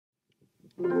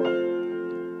At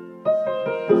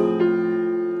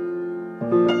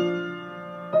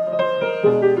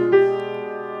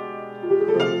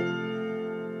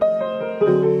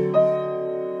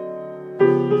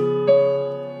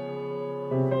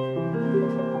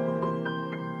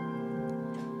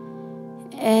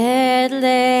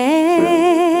last,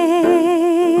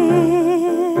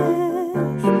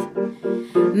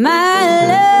 my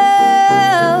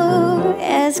love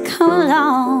has come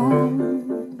along.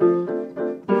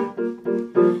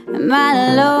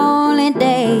 My lonely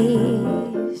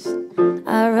days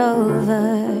are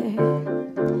over,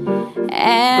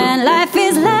 and life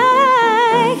is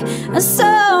like a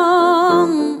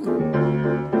song.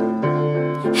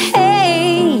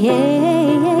 Hey,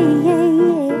 yeah, yeah,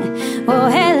 yeah. Oh,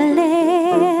 at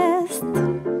last,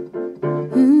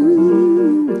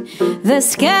 the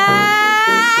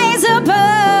skies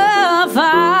above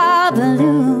are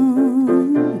blue.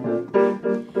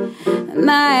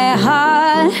 My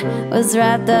heart was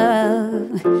wrapped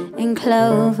up in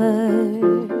clovers.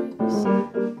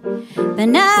 The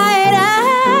night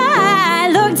I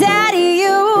looked at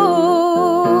you,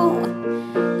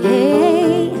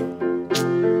 hey,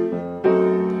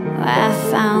 I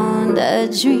found a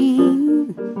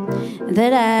dream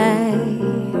that I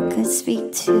could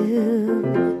speak to,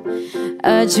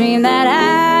 a dream that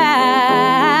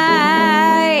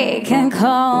I can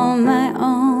call my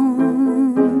own.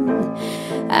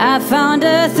 I found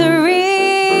a thrill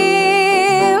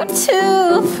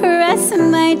to press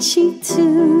my cheek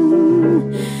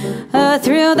to, a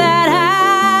thrill that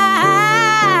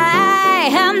I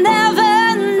have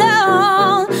never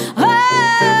known.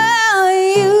 Oh,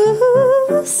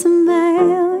 you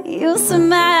smile, you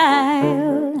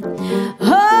smile.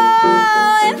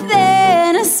 Oh, and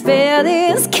then a spell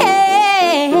is cast,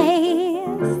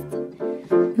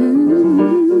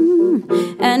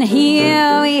 and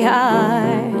here we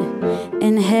are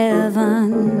in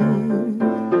heaven.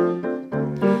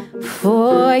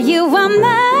 For you are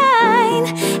mine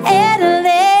at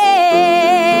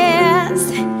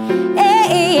last.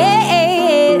 Hey, hey,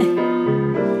 hey.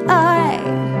 All right.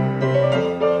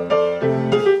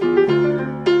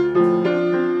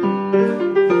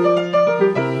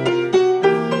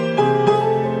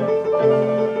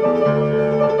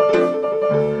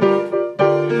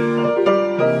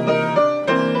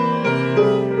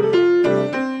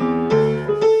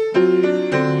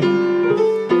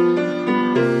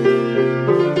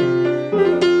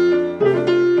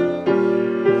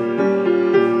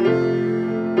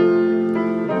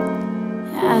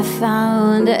 I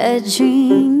found a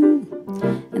dream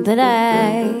that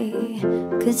I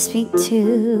could speak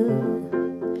to,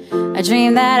 a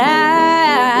dream that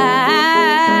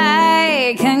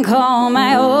I can call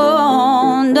my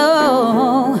own.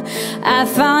 Oh, I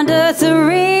found a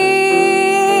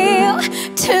thrill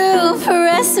to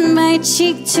press my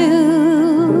cheek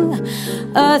to,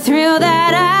 a thrill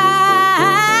that I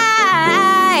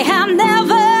have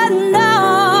never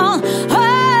known.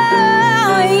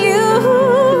 Oh, you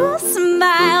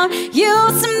smile, you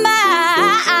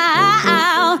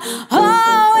smile.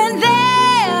 Oh, and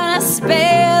then a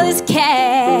spell is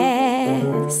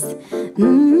cast.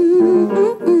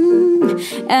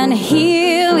 And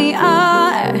here we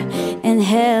are in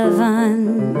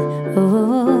heaven.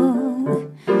 Oh,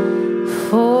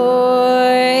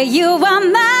 for you are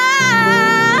mine.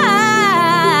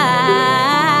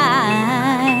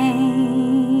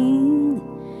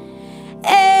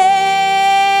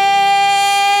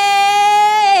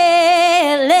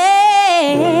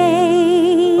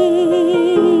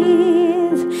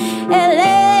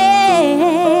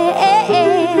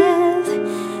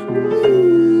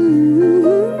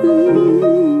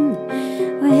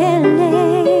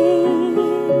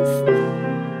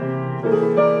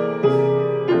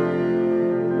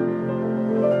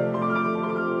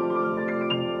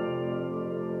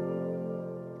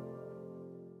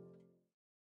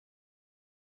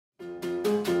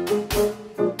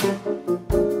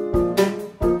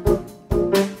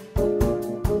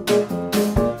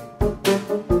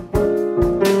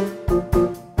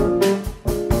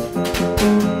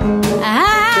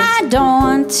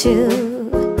 To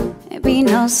be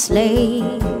no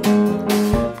slave,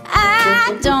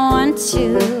 I don't want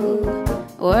to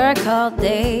work all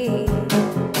day,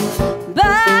 but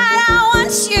I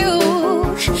want you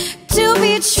to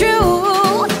be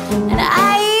true, and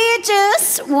I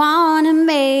just want to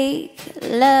make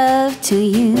love to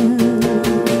you,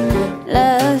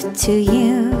 love to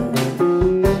you.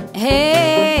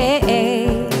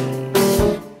 Hey,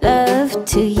 love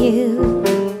to you.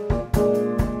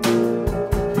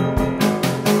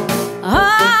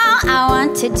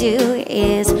 To do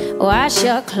is wash your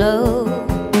your clothes.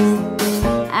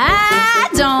 I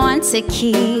don't want to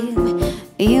keep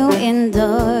you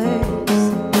indoors.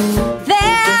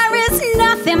 There is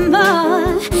nothing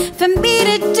more for me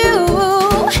to do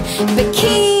but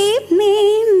keep me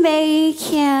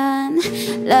making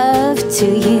love to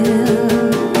you,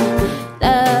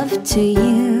 love to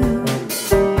you.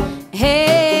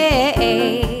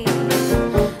 Hey,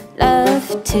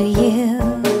 love to you.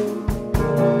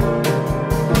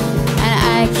 And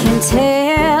I can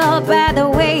tell by the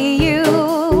way you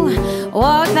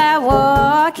walk that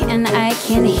walk, and I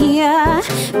can hear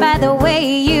by the way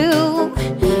you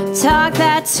talk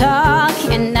that talk,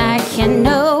 and I can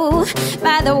know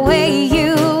by the way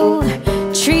you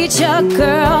treat your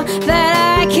girl that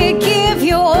I could give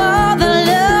you all the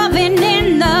loving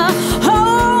in the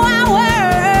whole wide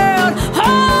world.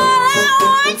 All I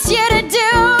want you to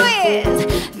do is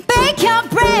bake your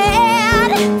bread,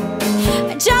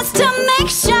 just to make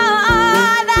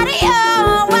sure that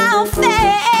you're well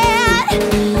fed.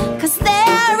 'Cause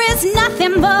there is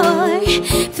nothing more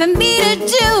for me to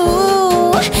do,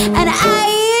 and I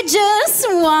just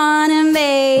wanna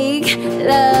make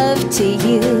love to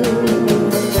you,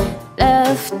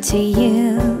 love to you.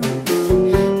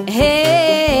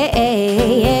 Hey,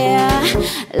 yeah,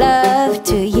 love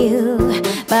to you.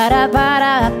 Ba-da,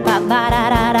 ba-da,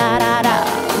 ba-da-da-da-da-da.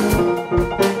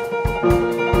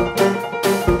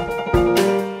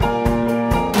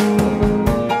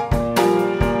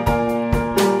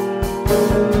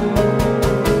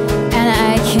 And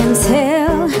I can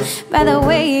tell by the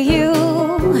way you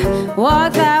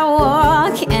walk that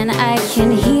walk, and I can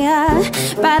hear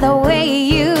by the way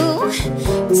you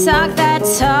talk that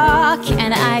talk,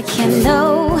 and I can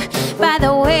know by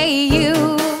the way you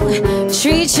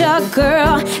treat your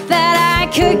girl that I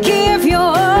could give you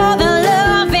all the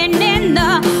loving in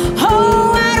the whole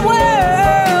wide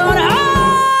world.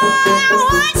 All I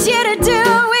want you to do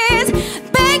is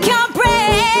bake your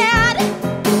bread,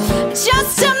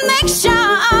 just to make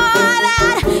sure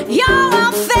that you're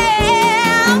well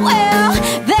fed. Well,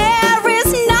 there is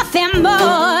nothing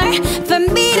more for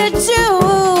me to do,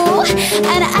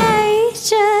 and I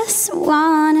just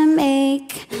wanna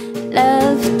make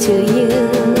love to you,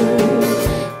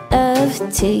 love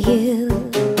to you.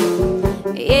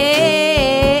 Yeah,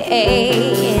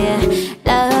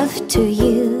 love to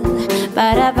you.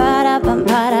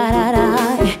 Ba-da-ba-da-bum-ba-da-da-da.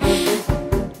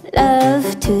 Love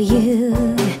to you.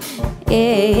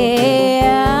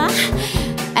 Yeah,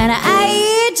 and I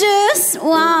just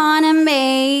wanna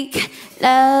make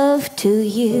love to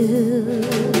you.